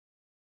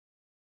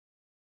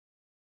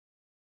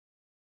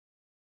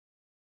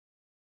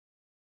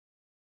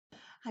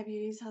Hi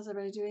beauties, how's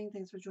everybody doing?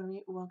 Thanks for joining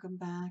me. Welcome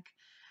back.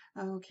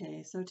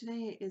 Okay, so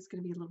today is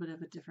going to be a little bit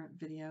of a different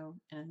video,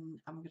 and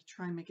I'm going to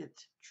try and make it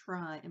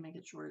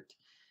short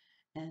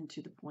and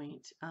to the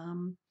point.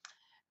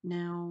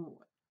 Now,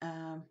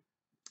 uh,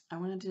 I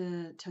wanted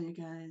to tell you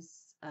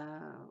guys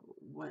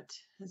what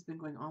has been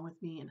going on with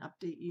me and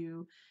update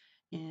you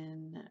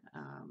in.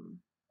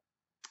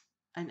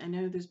 I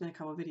know there's been a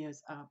couple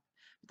videos up,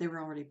 but they were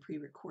already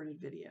pre-recorded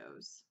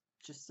videos,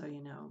 just so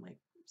you know, like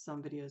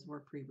some videos were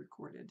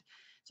pre-recorded.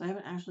 So I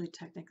haven't actually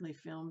technically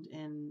filmed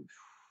in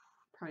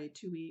probably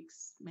 2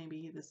 weeks,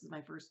 maybe. This is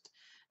my first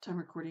time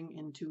recording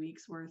in 2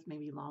 weeks worth,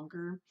 maybe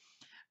longer.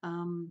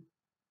 Um,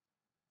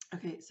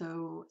 okay,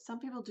 so some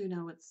people do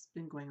know what's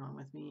been going on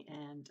with me,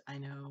 and I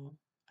know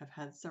I've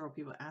had several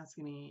people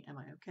asking me, am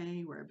I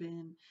okay, where I've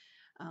been?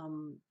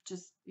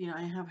 Just,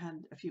 I have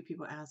had a few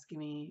people asking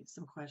me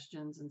some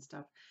questions and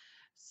stuff.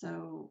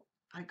 So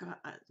I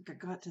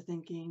got to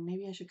thinking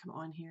maybe I should come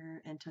on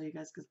here and tell you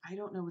guys because I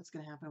don't know what's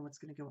going to happen, what's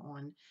going to go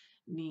on,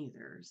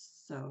 neither.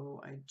 So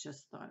I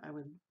just thought I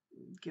would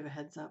give a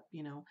heads up,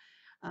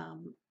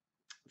 um,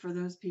 for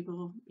those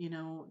people,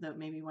 that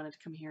maybe wanted to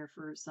come here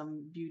for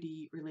some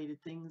beauty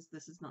related things.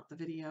 This is not the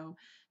video.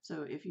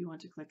 So if you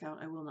want to click out,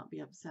 I will not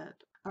be upset.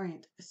 All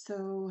right.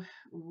 So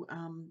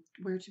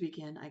where to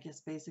begin? I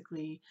guess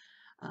basically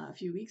a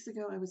few weeks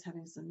ago I was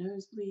having some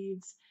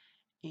nosebleeds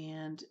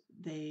and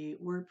they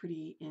were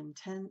pretty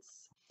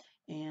intense.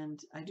 And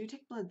I do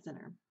take blood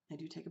thinner. I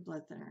do take a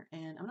blood thinner,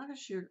 and I'm not going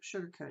to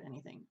sugarcoat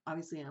anything.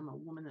 Obviously, I'm a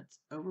woman that's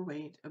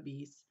overweight,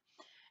 obese,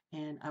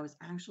 and I was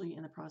actually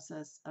in the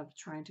process of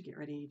trying to get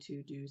ready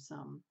to do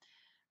some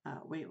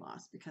weight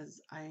loss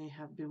because I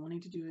have been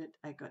wanting to do it.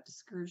 I got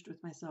discouraged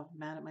with myself,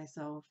 mad at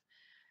myself,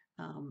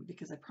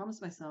 because I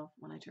promised myself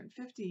when I turned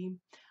 50,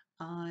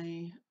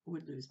 I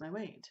would lose my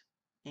weight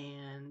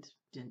and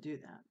didn't do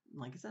that.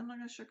 Like I said, I'm not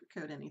going to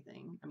sugarcoat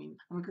anything. I mean,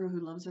 I'm a girl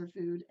who loves her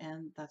food,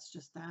 and that's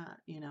just that.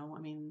 I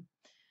mean,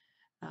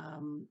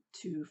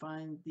 to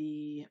find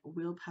the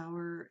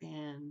willpower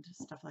and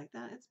stuff like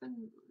that,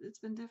 it's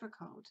been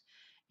difficult,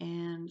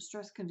 and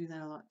stress can do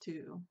that a lot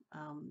too.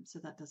 So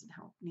that doesn't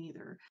help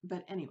neither.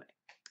 But anyway,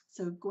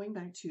 so going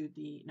back to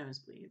the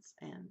nosebleeds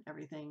and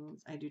everything,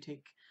 I do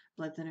take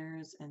blood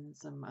thinners and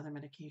some other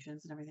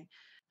medications and everything.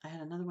 I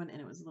had another one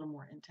and it was a little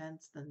more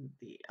intense than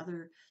the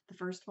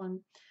first one.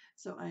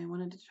 So I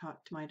wanted to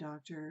talk to my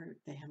doctor.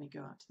 They had me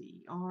go out to the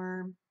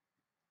ER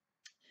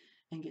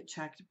and get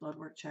checked, blood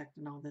work checked,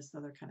 and all this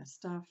other kind of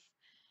stuff.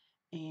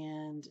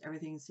 And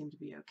everything seemed to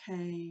be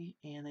okay.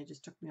 And they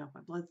just took me off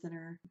my blood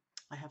thinner.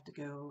 I have to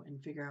go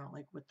and figure out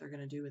like what they're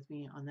going to do with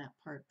me on that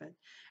part. But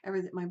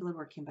my blood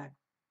work came back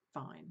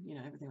fine.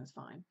 Everything was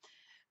fine.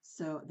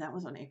 So that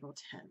was on April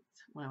 10th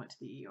when I went to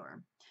the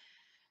ER.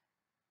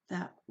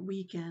 That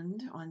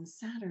weekend on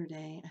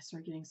Saturday, I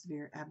started getting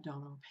severe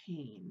abdominal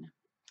pain.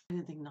 I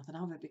didn't think nothing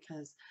of it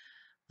because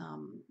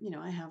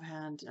I have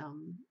had,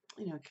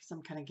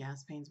 some kind of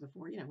gas pains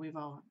before. We've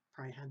all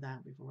probably had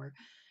that before.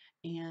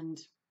 And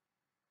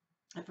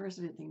at first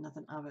I didn't think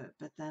nothing of it,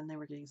 but then they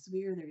were getting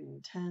severe, they were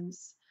getting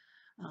intense.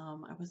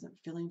 I wasn't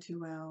feeling too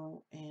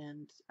well,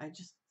 and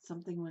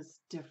something was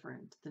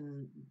different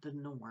than the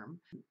norm.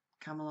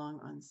 Come along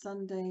on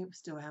Sunday,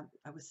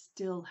 I was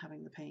still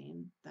having the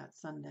pain that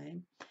Sunday,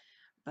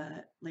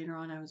 but later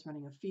on I was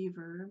running a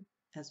fever,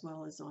 as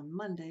well as on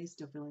Monday,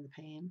 still feeling the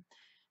pain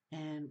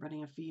and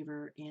running a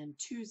fever. And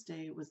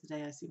Tuesday was the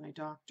day I see my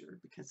doctor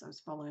because I was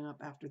following up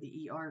after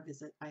the ER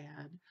visit I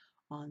had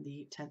on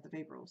the 10th of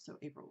April. So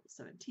April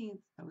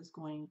 17th, I was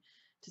going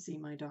to see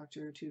my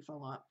doctor to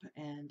follow up.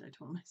 And I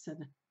told him, I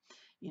said,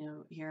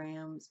 here I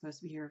am supposed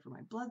to be here for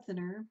my blood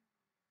thinner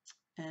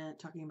and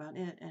talking about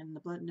it and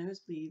the blood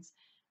nosebleeds.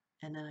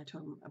 And then I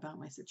told him about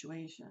my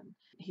situation.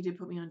 He did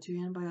put me on 2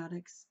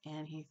 antibiotics,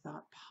 and he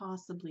thought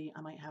possibly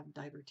I might have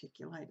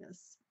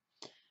diverticulitis,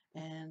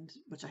 and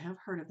which I have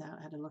heard of that.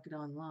 I had to look it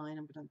online.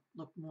 I'm going to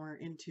look more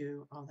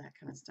into all that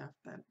kind of stuff,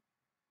 but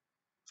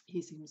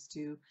he seems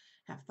to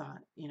have thought,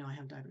 I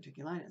have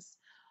diverticulitis.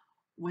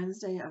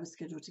 Wednesday, I was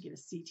scheduled to get a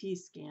CT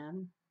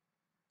scan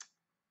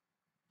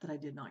that I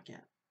did not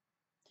get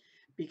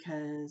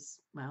because,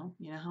 well,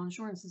 you know how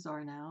insurances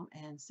are now,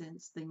 and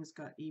since things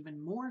got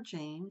even more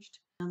changed,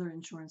 another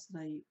insurance that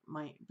I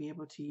might be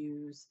able to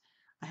use,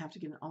 I have to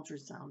get an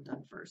ultrasound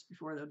done first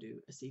before they'll do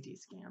a CT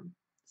scan.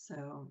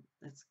 So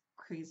that's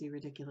crazy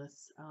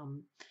ridiculous.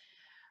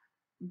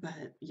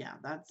 But yeah,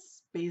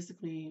 that's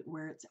basically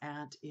where it's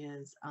at.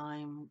 Is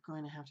I'm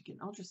going to have to get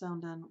an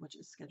ultrasound done, which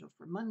is scheduled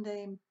for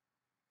Monday,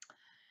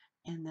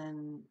 and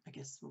then I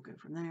guess we'll go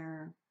from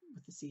there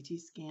with the CT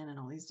scan and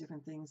all these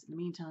different things. In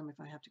the meantime, if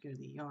I have to go to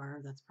the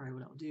ER, that's probably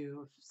what I'll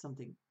do if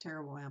something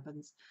terrible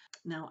happens.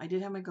 Now, I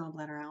did have my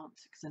gallbladder out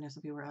because I know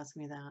some people were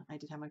asking me that. I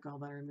did have my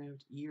gallbladder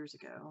removed years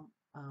ago,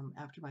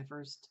 after my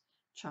first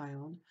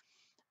child.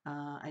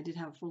 I did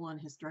have a full-on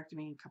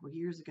hysterectomy a couple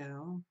years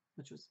ago,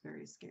 which was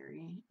very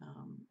scary.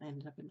 I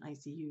ended up in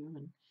ICU,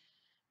 and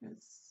it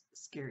was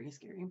scary,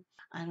 scary.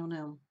 I don't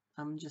know.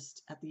 I'm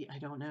just at the I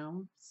don't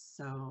know.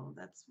 So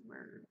that's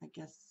where I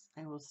guess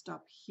I will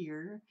stop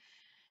here.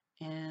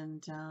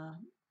 And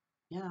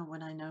yeah,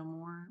 when I know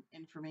more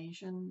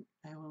information,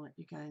 I will let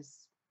you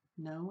guys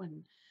know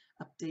and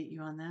update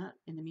you on that.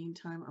 In the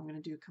meantime, I'm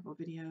going to do a couple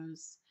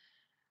videos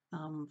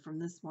from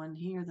this one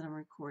here that I'm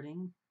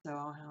recording. So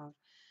I'll have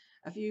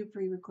a few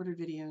pre-recorded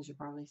videos you'll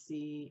probably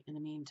see in the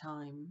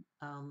meantime.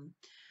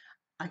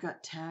 I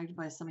got tagged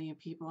by some of you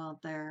people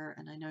out there,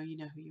 and I know you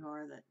know who you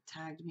are that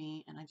tagged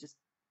me, and I just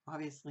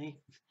obviously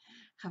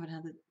haven't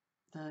had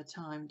the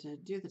time to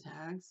do the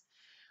tags,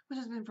 which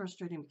has been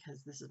frustrating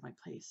because this is my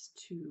place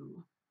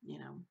to,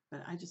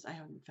 but I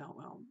haven't felt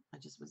well. I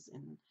just was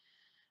in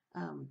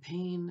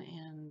pain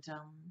and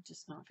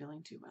just not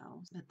feeling too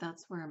well. But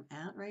that's where I'm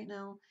at right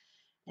now.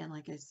 And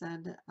like I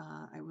said,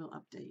 I will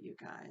update you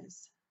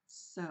guys.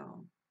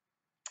 So,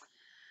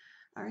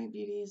 all right,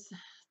 beauties,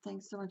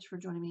 thanks so much for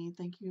joining me.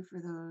 Thank you for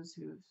those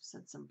who've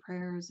said some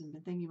prayers and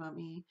been thinking about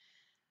me,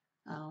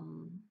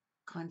 um,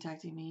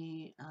 contacting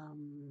me,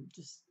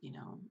 just,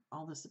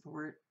 all the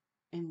support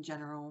in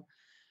general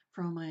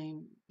from my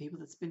people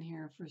that's been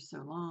here for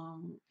so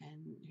long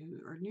and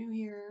who are new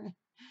here.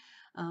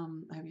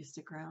 I hope you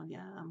stick around.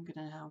 Yeah, I'm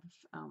going to have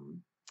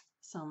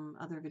some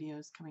other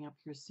videos coming up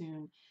here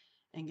soon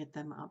and get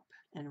them up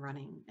and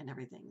running and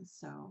everything.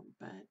 So,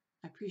 but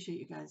I appreciate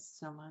you guys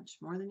so much,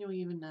 more than you'll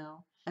even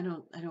know. I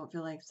don't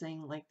feel like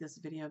saying like this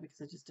video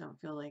because I just don't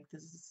feel like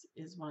this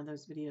is one of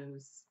those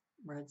videos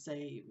where I'd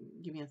say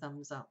give me a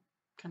thumbs up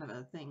kind of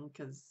a thing,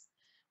 because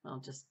well,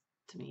 just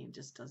to me it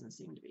just doesn't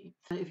seem to be.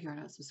 But if you're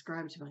not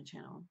subscribed to my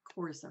channel, of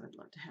course I would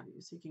love to have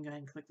you. So you can go ahead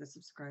and click the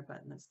subscribe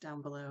button that's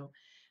down below.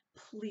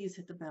 Please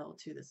hit the bell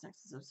too that's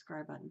next to the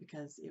subscribe button,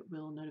 because it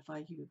will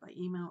notify you by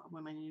email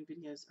when my new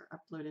videos are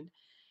uploaded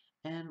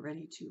and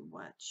ready to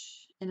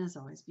watch. And as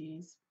always,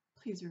 beauties,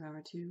 please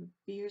remember to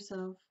be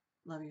yourself,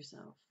 love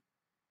yourself,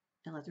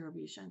 and let the real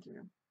beauty shine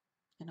through.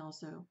 And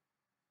also,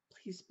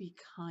 please be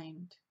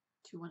kind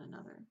to one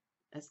another.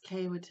 As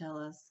Kay would tell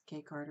us,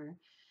 Kay Carter,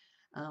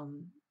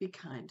 be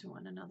kind to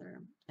one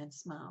another and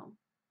smile.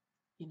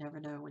 You never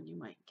know when you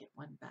might get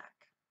one back.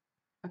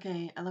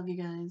 Okay, I love you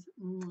guys.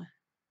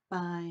 Bye.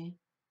 I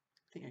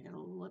think I got a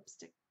little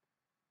lipstick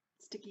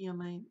sticky on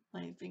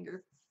my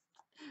finger.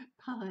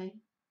 Bye.